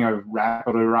said, beating a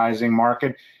rapidly rising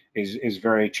market is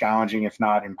very challenging, if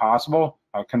not impossible.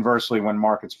 Conversely, when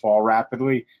markets fall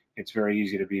rapidly, it's very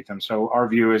easy to beat them. So our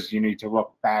view is you need to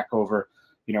look back over,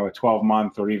 a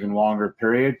 12-month or even longer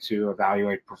period to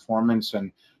evaluate performance.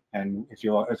 And if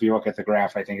you look at the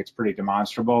graph, I think it's pretty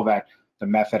demonstrable that the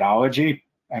methodology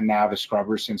and now the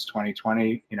scrubbers since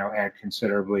 2020, add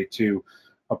considerably to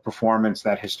a performance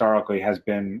that historically has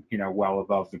been, well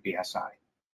above the BSI.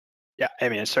 Yeah, I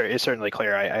mean, it's certainly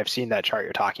clear. I've seen that chart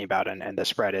you're talking about, and the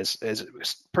spread is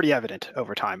pretty evident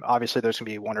over time. Obviously, there's going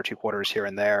to be 1 or 2 quarters here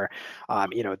and there.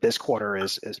 This quarter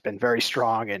has been very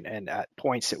strong, and at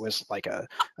points it was like a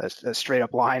straight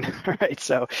up line, right?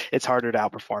 So it's harder to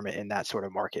outperform it in that sort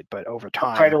of market. But over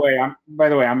time. By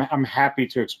the way, I'm happy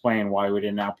to explain why we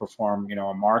didn't outperform,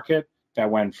 a market that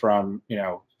went from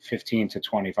 $15,000 to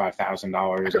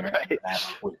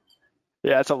 $25,000.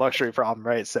 Yeah, it's a luxury problem,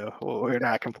 right? So we're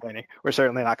not complaining. We're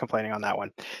certainly not complaining on that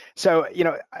one. So,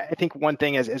 I think one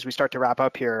thing as we start to wrap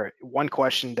up here, one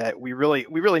question that we really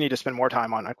need to spend more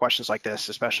time on questions like this,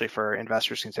 especially for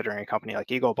investors considering a company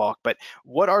like Eagle Bulk. But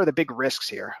what are the big risks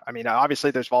here? I mean, obviously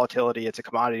there's volatility. It's a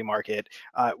commodity market.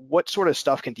 What sort of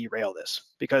stuff can derail this?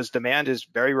 Because demand is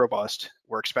very robust.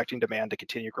 We're expecting demand to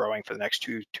continue growing for the next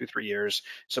 2-3 years.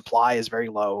 Supply is very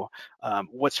low.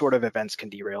 What sort of events can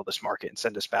derail this market and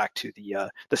send us back to the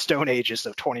Stone Ages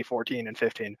of 2014 and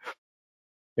 15?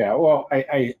 Yeah, well,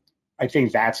 I I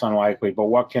think that's unlikely. But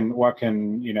what can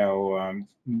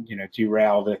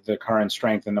derail the current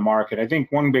strength in the market? I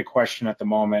think one big question at the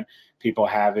moment people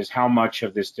have is how much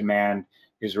of this demand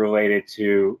is related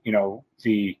to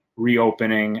the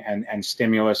reopening and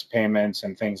stimulus payments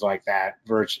and things like that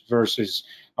versus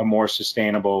a more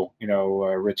sustainable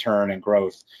return and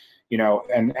growth.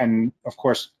 And of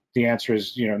course the answer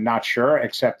is not sure,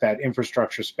 except that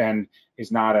infrastructure spend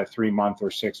is not a 3-month or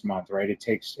 6-month, right? It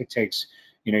takes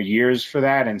years for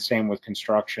that, and same with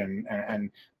construction.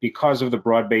 And because of the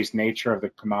broad-based nature of the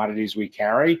commodities we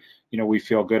carry, we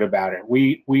feel good about it.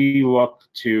 We look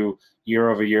to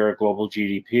year-over-year global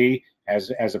GDP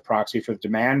as a proxy for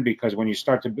demand, because when you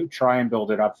start to try and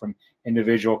build it up from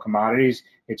individual commodities,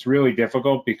 it's really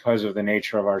difficult because of the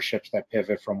nature of our ships that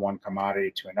pivot from one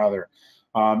commodity to another.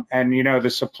 And the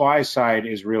supply side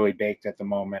is really baked at the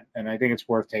moment, and I think it's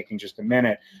worth taking just a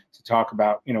minute to talk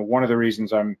about. One of the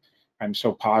reasons I'm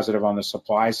so positive on the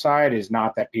supply side is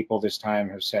not that people this time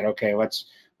have said, okay, let's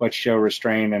show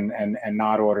restraint and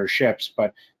not order ships,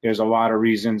 but there's a lot of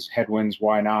reasons, headwinds,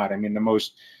 why not. I mean, the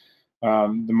most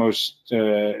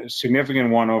significant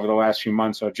one over the last few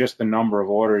months are just the number of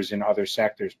orders in other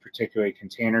sectors, particularly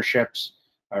container ships,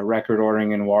 record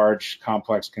ordering in large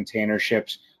complex container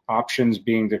ships, options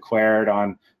being declared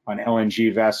on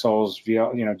LNG vessels,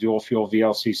 dual fuel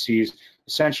VLCCs.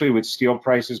 Essentially, with steel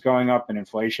prices going up and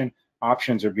inflation,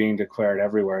 options are being declared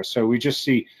everywhere. So we just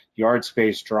see yard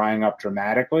space drying up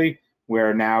dramatically,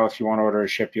 where now if you want to order a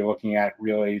ship, you're looking at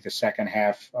really the second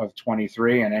half of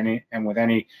 23, and with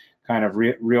any kind of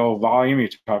real volume, you're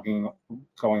talking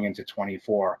going into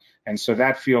 24. And so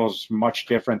that feels much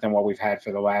different than what we've had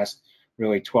for the last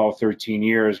really 12, 13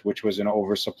 years, which was an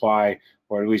oversupply,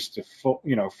 or at least a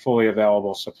fully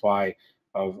available supply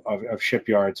of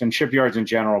shipyards. And shipyards in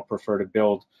general prefer to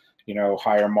build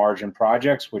higher margin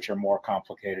projects, which are more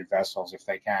complicated vessels if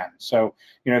they can. So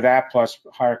that plus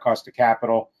higher cost of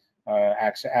capital,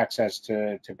 access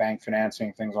to bank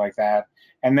financing, things like that,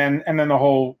 and then the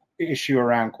whole issue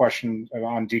around question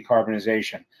on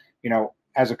decarbonization.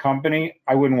 As a company,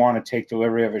 I wouldn't want to take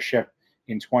delivery of a ship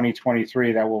in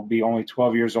 2023 that will be only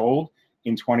 12 years old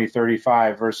in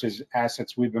 2035 versus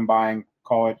assets we've been buying,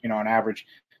 call it on average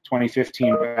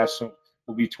 2015 vessel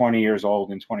will be 20 years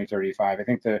old in 2035. I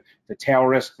think the tail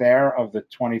risk there of the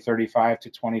 2035 to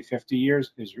 2050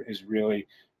 years is really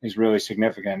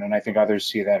significant, and I think others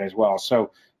see that as well.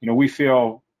 So we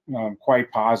feel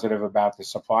quite positive about the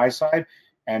supply side,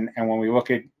 and when we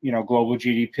look at global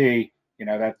GDP,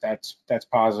 that's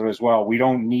positive as well. We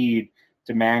don't need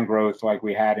demand growth like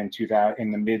we had in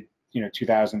the mid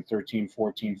 2013,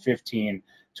 14, 15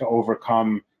 to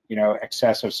overcome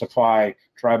excessive supply.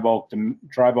 Dry bulk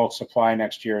supply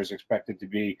next year is expected to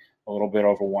be a little bit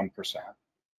over 1%.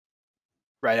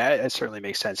 Right, that certainly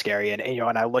makes sense, Gary. And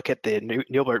and I look at the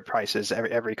newbuild prices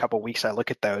every couple of weeks. I look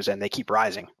at those, and they keep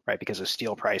rising, right, because of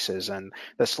steel prices, and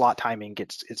the slot timing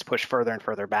it's pushed further and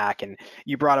further back. And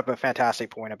you brought up a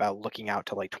fantastic point about looking out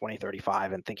to like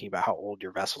 2035 and thinking about how old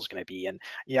your vessel is going to be. And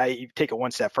yeah, you take it one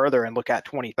step further and look at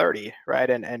 2030, right,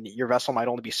 and your vessel might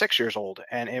only be 6 years old,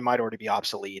 and it might already be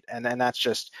obsolete. And then that's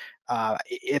just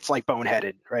it's like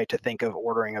boneheaded, right, to think of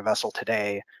ordering a vessel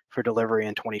today for delivery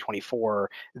in 2024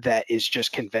 that is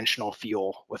just conventional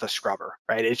fuel with a scrubber,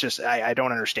 right? It's just I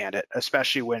don't understand it,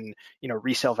 especially when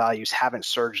resale values haven't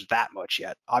surged that much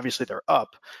yet. Obviously they're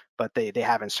up, but they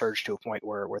haven't surged to a point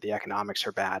where the economics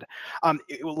are bad.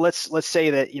 Let's say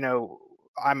that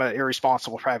I'm an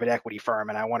irresponsible private equity firm,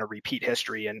 and I want to repeat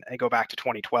history and go back to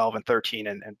 2012 and 13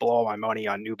 and blow all my money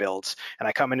on new builds, and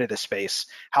I come into this space.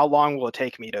 How long will it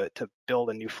take me to build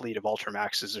a new fleet of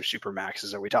Ultramaxes or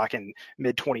Supermaxes? Are we talking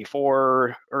mid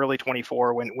 24, early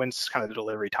 24? When's kind of the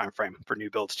delivery time frame for new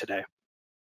builds today?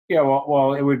 Yeah,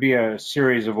 well, it would be a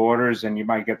series of orders, and you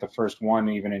might get the first one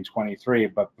even in 23,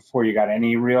 but before you got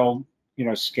any real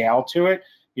scale to it,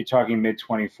 you're talking mid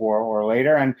 24 or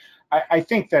later. And I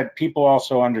think that people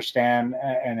also understand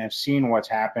and have seen what's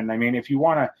happened. I mean, if you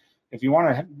want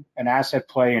an asset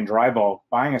play in dry bulk,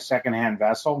 buying a secondhand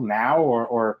vessel now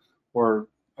or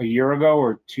a year ago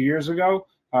or 2 years ago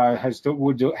has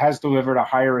delivered a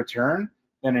higher return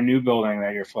than a new building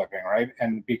that you're flipping, right?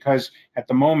 And because at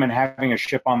the moment having a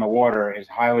ship on the water is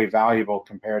highly valuable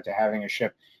compared to having a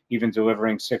ship even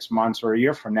delivering 6 months or a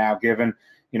year from now, given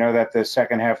that the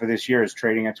second half of this year is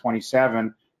trading at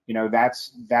 27.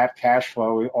 That cash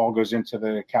flow all goes into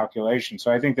the calculation.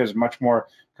 So I think there's much more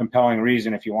compelling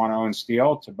reason if you want to own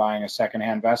steel to buying a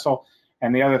secondhand vessel.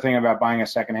 And the other thing about buying a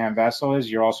secondhand vessel is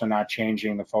you're also not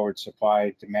changing the forward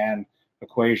supply demand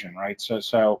equation, right?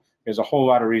 So there's a whole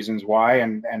lot of reasons why.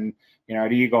 And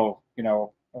at EGLE,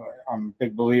 I'm a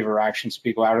big believer, actions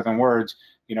speak louder than words.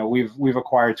 We've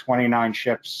acquired 29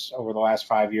 ships over the last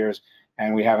 5 years,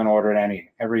 and we haven't ordered any.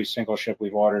 Every single ship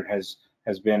we've ordered has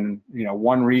been,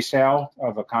 one resale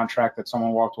of a contract that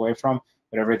someone walked away from,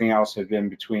 but everything else has been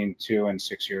between 2 and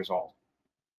 6 years old.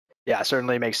 Yeah,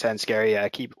 certainly makes sense, Gary.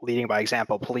 Keep leading by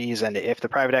example, please. And if the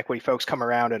private equity folks come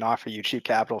around and offer you cheap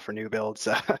capital for new builds,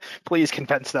 please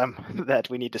convince them that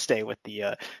we need to stay with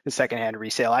the secondhand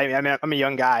resale. I mean, I'm a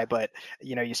young guy, but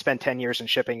you spend 10 years in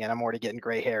shipping, and I'm already getting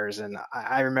gray hairs. And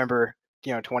I remember,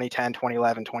 2010,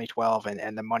 2011, 2012,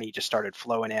 and the money just started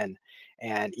flowing in.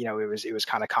 And it was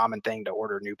kind of common thing to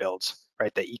order new builds,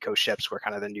 right? The eco ships were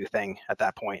kind of the new thing at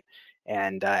that point.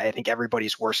 And I think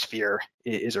everybody's worst fear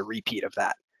is a repeat of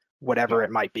that, whatever it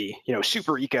might be,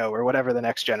 super eco or whatever the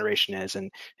next generation is.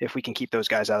 And if we can keep those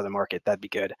guys out of the market, that'd be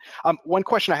good. One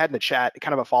question I had in the chat,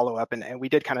 kind of a follow-up, and we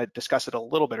did kind of discuss it a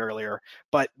little bit earlier,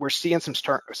 but we're seeing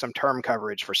some term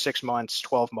coverage for 6 months,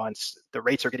 12 months. The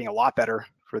rates are getting a lot better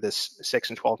for this 6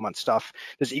 and 12-month stuff.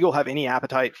 Does EGLE have any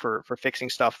appetite for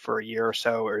fixing stuff for a year or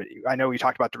so? Or I know we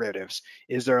talked about derivatives.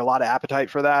 Is there a lot of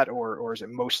appetite for that, or is it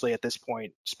mostly at this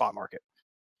point spot market?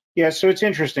 Yeah, so it's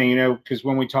interesting, because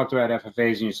when we talked about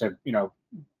FFAs and you said,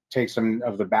 take some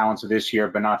of the balance of this year,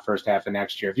 but not first half of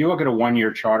next year. If you look at a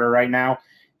 1-year charter right now,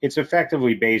 it's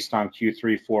effectively based on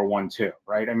Q3 412,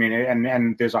 right? I mean,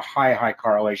 and there's a high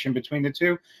correlation between the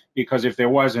two, because if there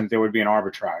wasn't, there would be an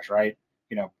arbitrage, right?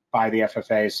 Buy the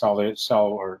FFA, sell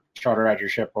or charter out your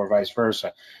ship, or vice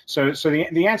versa. So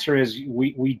the answer is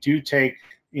we do take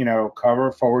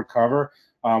forward cover.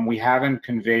 We haven't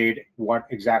conveyed what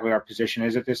exactly our position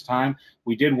is at this time.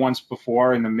 We did once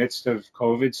before in the midst of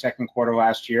COVID, second quarter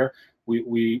last year.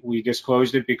 We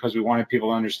disclosed it because we wanted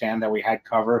people to understand that we had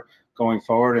cover going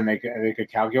forward and they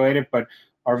could calculate it. But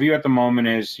our view at the moment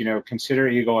is, consider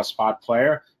EGLE a spot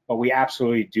player, but we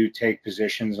absolutely do take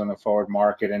positions on the forward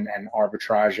market and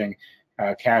arbitraging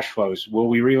cash flows. Will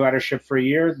we relet a ship for a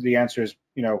year? The answer is,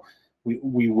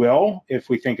 we will if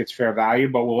we think it's fair value,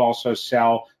 but we'll also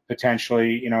sell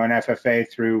potentially, an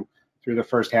FFA through the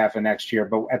first half of next year.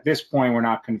 But at this point, we're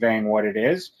not conveying what it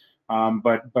is.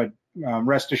 But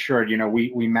rest assured,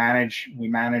 we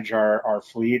manage our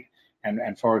fleet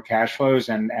and forward cash flows,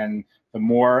 and the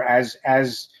more as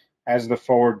the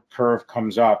forward curve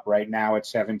comes up. Right now at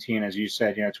 17, as you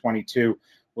said, 22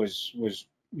 was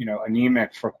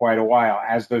anemic for quite a while.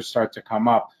 As those start to come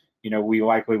up, we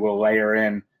likely will layer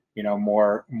in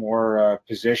more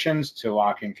positions to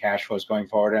lock in cash flows going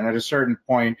forward. And at a certain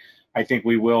point, I think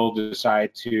we will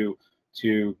decide to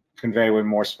convey with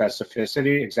more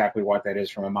specificity exactly what that is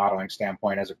from a modeling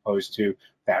standpoint, as opposed to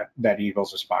that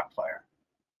EGLE's a spot player.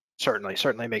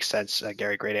 Certainly makes sense,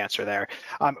 Gary. Great answer there.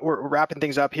 We're wrapping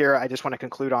things up here. I just want to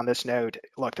conclude on this note.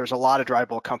 Look, there's a lot of dry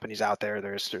bulk companies out there.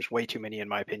 There's way too many, in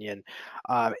my opinion.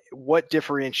 What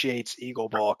differentiates EGLE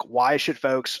Bulk? Why should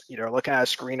folks, looking at a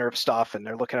screener of stuff and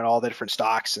they're looking at all the different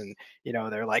stocks and,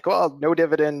 they're like, well, no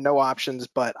dividend, no options,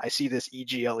 but I see this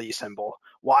EGLE symbol.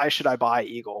 Why should I buy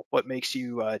EGLE? What makes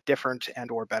you different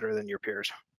and or better than your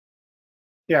peers?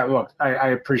 Yeah, look, I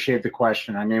appreciate the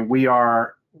question. I mean, we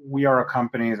are a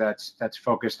company that's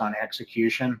focused on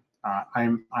execution.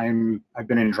 I've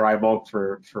been in dry bulk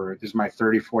for this is my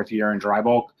 34th year in dry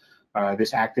bulk.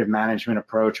 This active management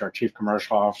approach, our chief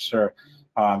commercial officer,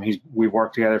 we've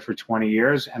worked together for 20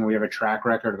 years, and we have a track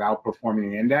record of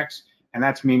outperforming the index, and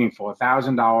that's meaningful.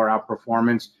 $1,000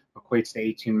 outperformance equates to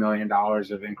 $18 million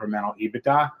of incremental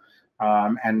EBITDA.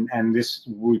 And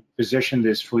we positioned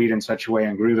this fleet in such a way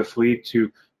and grew the fleet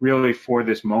to really for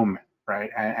this moment, right?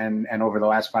 And over the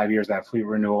last 5 years, that fleet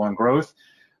renewal and growth.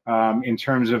 In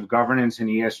terms of governance and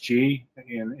ESG,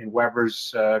 in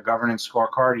Weber's governance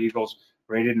scorecard, EGLE's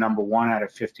rated #1 out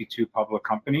of 52 public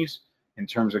companies in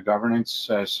terms of governance.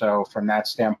 So from that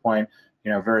standpoint,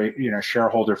 very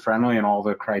shareholder friendly and all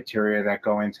the criteria that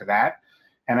go into that.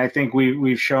 And I think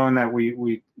we've shown that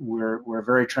we're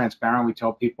very transparent. We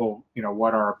tell people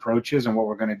what our approach is and what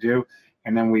we're going to do,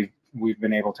 and then we've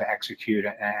been able to execute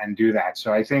and do that.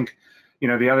 So I think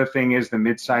the other thing is the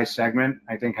midsize segment,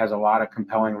 I think, has a lot of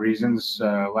compelling reasons,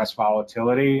 less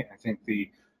volatility. I think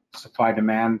the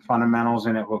supply-demand fundamentals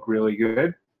in it look really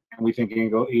good, and we think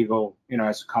EGLE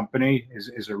as a company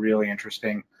is a really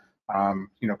interesting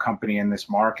company in this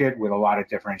market with a lot of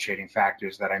differentiating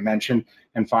factors that I mentioned.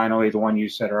 And finally, the one you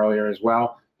said earlier as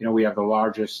well, we have the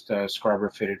largest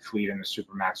scrubber-fitted fleet in the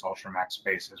Supermax, Ultramax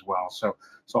space as well. So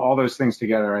all those things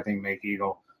together, I think, make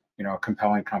EGLE, a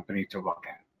compelling company to look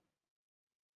at.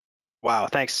 Wow,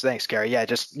 thanks, Gary. Yeah,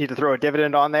 just need to throw a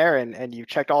dividend on there, and you've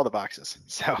checked all the boxes.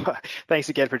 So thanks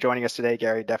again for joining us today,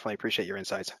 Gary. Definitely appreciate your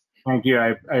insights. Thank you.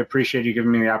 I appreciate you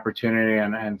giving me the opportunity,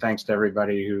 and thanks to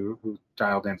everybody who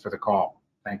dialed in for the call.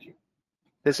 Thank you.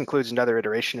 This includes another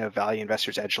iteration of Value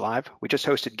Investors Edge Live. We just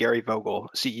hosted Gary Vogel,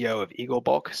 CEO of EGLE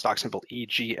Bulk, stock symbol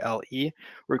EGLE. We're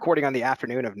recording on the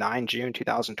afternoon of 9 June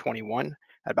 2021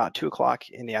 at about 2 o'clock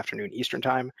in the afternoon Eastern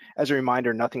Time. As a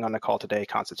reminder, nothing on the call today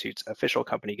constitutes official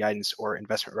company guidance or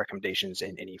investment recommendations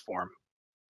in any form.